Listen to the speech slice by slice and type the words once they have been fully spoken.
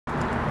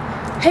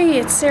Hey,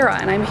 it's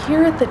Sarah, and I'm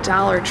here at the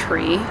Dollar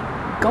Tree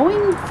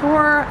going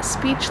for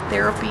speech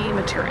therapy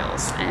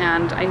materials.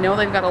 And I know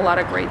they've got a lot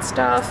of great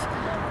stuff,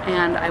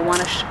 and I want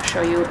to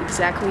show you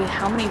exactly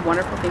how many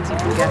wonderful things you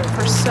can get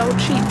for so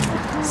cheap.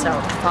 So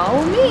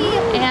follow me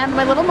and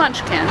my little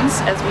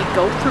munchkins as we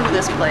go through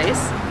this place.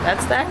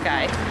 That's that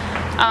guy.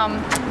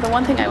 The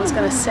one thing I was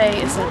going to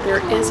say is that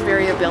there is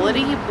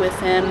variability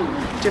within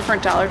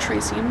different Dollar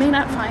Trees, so you may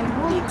not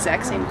find the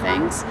exact same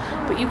things,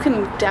 but you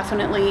can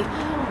definitely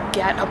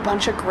get a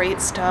bunch of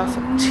great stuff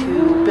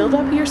to build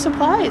up your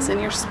supplies in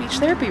your speech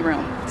therapy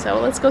room. So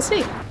let's go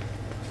see.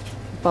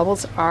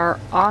 Bubbles are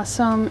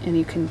awesome, and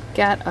you can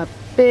get a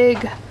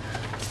big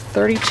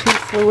 32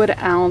 fluid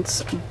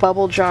ounce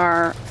bubble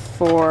jar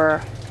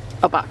for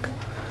 $1.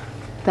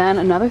 Then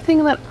another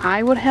thing that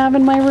I would have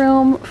in my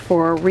room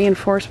for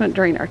reinforcement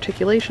during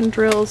articulation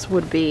drills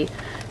would be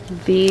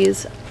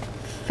these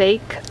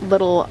fake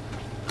little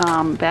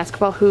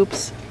basketball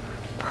hoops.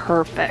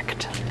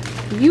 Perfect.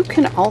 You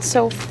can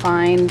also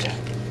find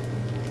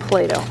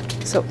Play-Doh.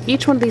 So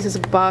each one of these is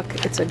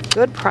 $1. It's a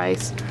good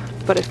price,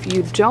 but if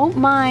you don't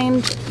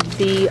mind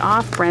the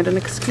off-brand, and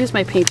excuse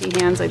my painty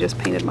hands, I just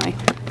painted my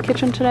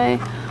kitchen today,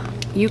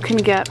 you can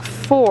get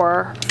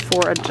 4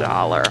 for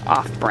 $1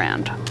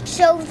 off-brand.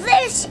 So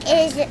this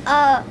is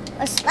a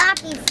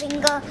slappy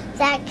finger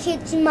that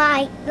kids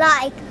might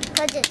like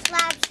because it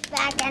slaps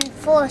back and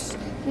forth,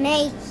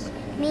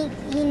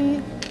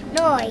 making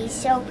noise,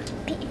 so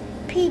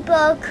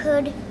people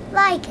could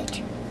like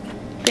it.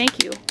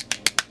 Thank you.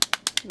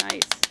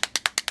 Nice.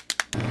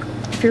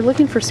 If you're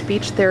looking for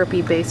speech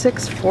therapy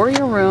basics for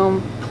your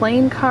room,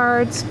 playing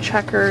cards,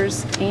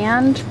 checkers,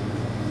 and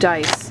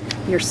dice,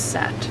 you're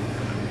set.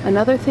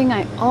 Another thing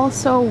I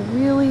also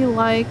really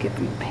like, if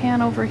you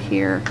pan over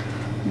here,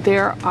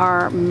 there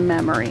are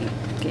memory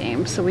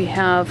games. So we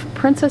have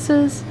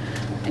princesses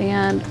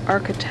and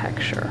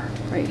architecture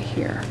right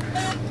here.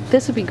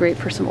 This would be great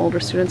for some older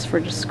students for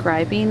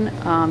describing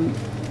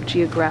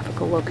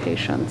geographical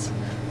locations.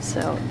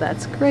 So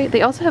that's great.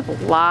 They also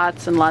have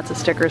lots and lots of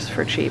stickers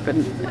for cheap,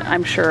 and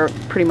I'm sure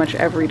pretty much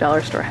every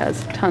dollar store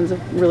has tons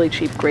of really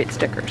cheap, great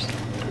stickers.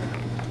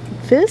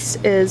 This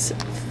is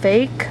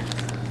fake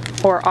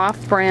or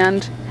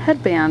off-brand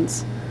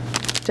headbands.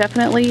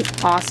 Definitely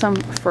awesome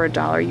for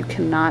 $1. You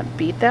cannot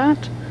beat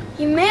that.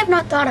 You may have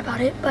not thought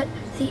about it, but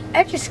the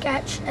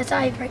Etch-a-Sketch, as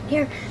I have right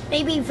here,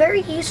 may be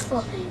very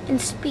useful in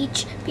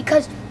speech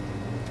because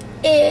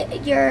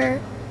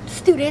your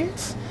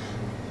students,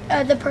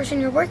 the person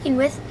you're working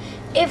with,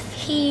 if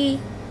he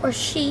or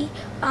she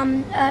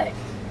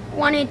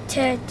wanted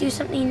to do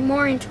something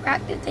more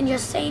interactive than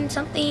just saying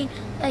something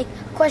like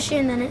a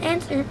question and an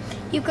answer,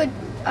 you could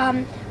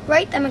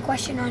write them a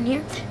question on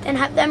here, then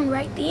have them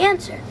write the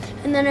answer.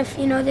 And then if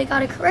they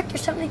got it correct or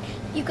something,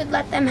 you could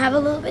let them have a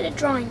little bit of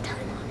drawing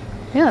time on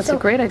it. Yeah, that's a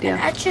great idea.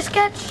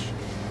 Etch-a-Sketch.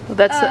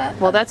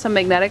 Well, that's a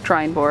magnetic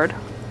drawing board.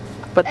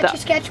 But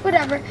Etch-a-Sketch,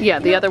 whatever. Yeah,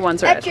 the other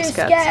ones are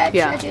Etch-a-Sketch.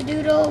 Yeah.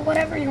 Etch-a-Doodle,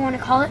 whatever you want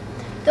to call it.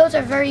 Those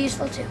are very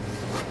useful too.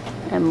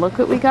 And look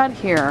what we got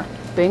here.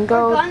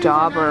 Bingo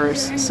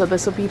daubers. So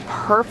this will be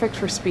perfect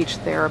for speech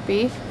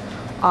therapy.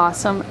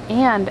 Awesome.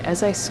 And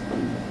as I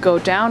go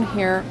down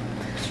here,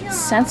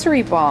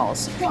 sensory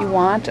balls. If you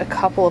want a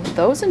couple of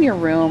those in your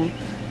room,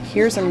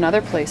 here's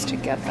another place to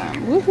get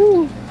them.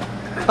 Woohoo!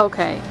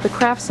 Okay, the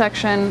craft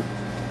section,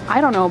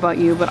 I don't know about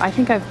you, but I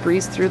think I've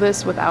breezed through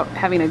this without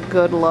having a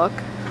good look.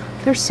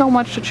 There's so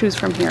much to choose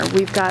from here.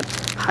 We've got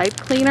pipe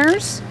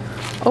cleaners.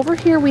 Over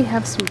here we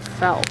have some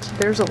felt.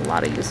 There's a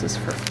lot of uses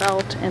for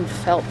felt and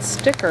felt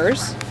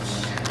stickers.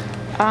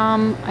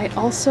 I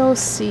also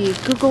see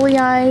googly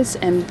eyes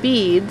and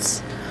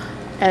beads,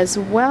 as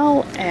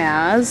well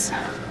as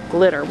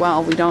glitter.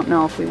 Well, we don't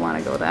know if we want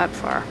to go that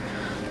far.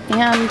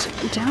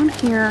 And down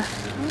here,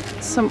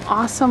 some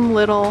awesome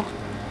little,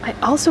 I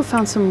also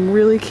found some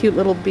really cute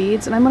little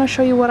beads, and I'm going to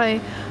show you what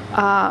I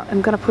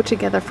am going to put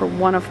together for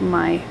one of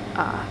my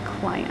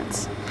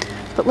clients.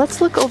 But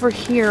let's look over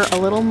here a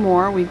little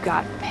more. We've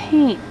got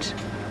paint,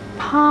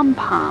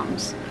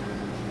 pom-poms,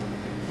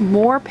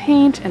 more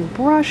paint and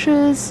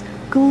brushes,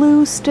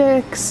 glue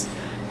sticks,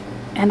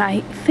 and I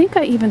think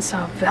I even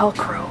saw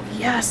Velcro.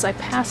 Yes, I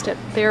passed it.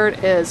 There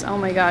it is. Oh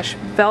my gosh,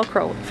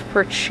 Velcro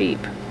for cheap.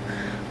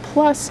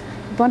 Plus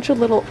a bunch of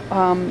little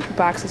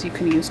boxes you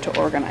can use to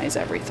organize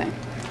everything.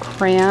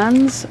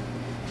 Crayons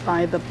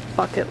by the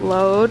bucket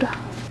load.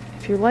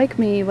 If you're like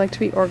me, you like to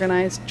be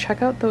organized,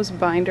 check out those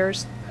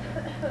binders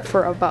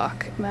for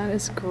 $1. That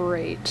is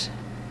great.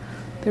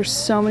 There's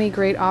so many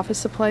great office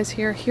supplies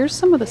here. Here's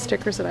some of the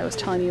stickers that I was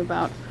telling you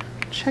about.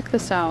 Check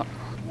this out.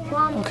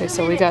 Okay,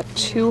 so we got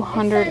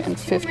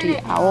 250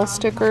 owl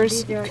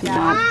stickers.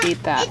 Cannot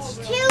beat that. It's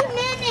 2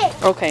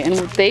 minutes. Okay, and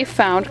they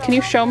found, can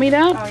you show me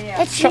that?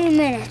 It's 2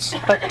 minutes.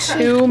 A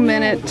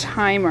 2-minute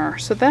timer.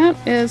 So that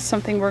is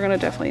something we're going to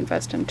definitely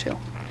invest into.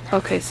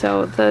 Okay,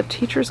 so the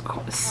teacher's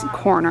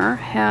corner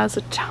has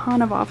a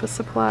ton of office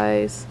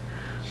supplies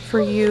for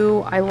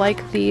you. I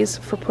like these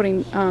for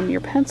putting your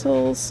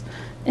pencils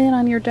in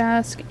on your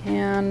desk,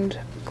 and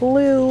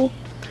glue.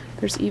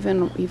 There's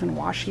even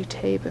washi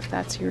tape if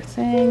that's your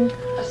thing.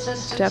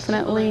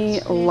 Definitely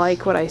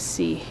like what I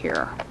see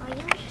here.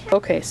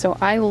 Okay, so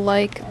I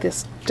like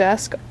this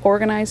desk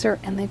organizer,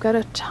 and they've got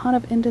a ton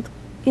of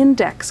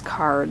index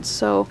cards,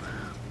 so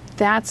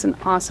that's an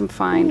awesome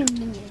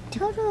find.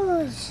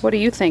 Turtles. What do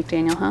you think,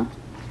 Daniel, huh?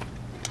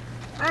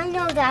 I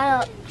know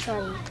that.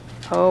 Sorry.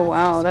 Oh,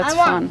 wow, that's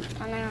fun.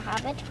 Can I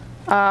have it?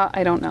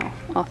 I don't know.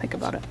 I'll think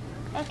about it.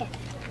 Okay.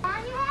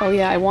 Oh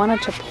yeah, I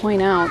wanted to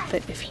point out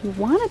that if you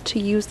wanted to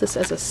use this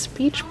as a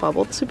speech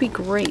bubble, this would be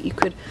great. You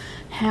could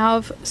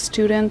have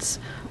students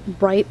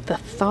write the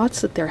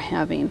thoughts that they're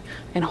having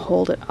and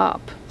hold it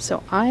up.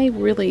 So I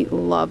really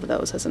love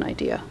those as an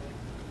idea.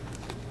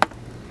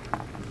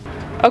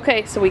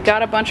 Okay, so we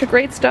got a bunch of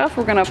great stuff.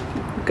 We're gonna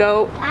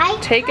go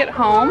take it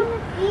home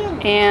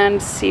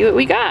and see what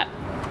we got.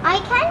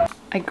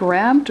 I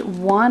grabbed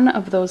one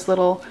of those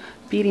little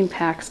beading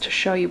packs to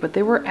show you, but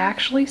there were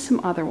actually some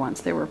other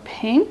ones. They were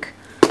pink,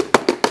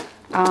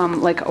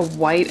 like a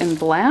white and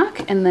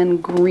black, and then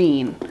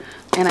green.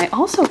 And I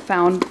also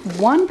found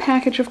one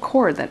package of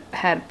cord that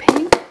had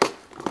pink,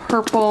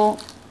 purple,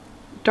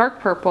 dark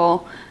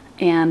purple,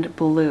 and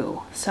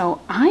blue.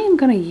 So I am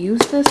going to use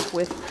this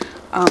with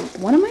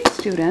one of my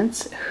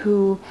students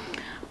who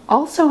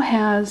also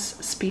has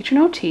speech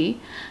and OT,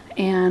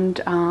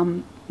 and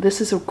this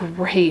is a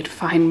great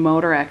fine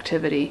motor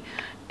activity.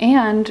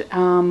 And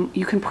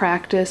you can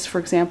practice, for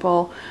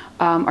example,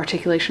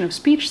 articulation of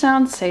speech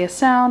sounds, say a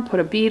sound, put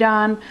a beat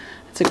on.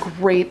 It's a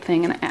great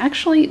thing. And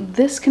actually,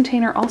 this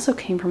container also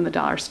came from the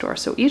dollar store.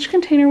 So each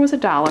container was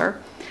 $1.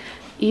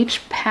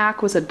 Each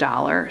pack was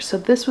 $1. So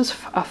this was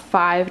a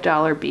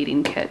 $5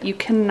 beating kit. You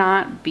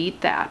cannot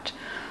beat that.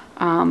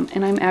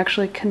 And I'm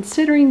actually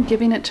considering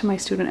giving it to my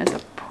student as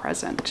a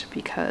present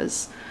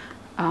because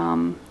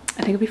I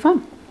think it'd be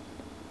fun.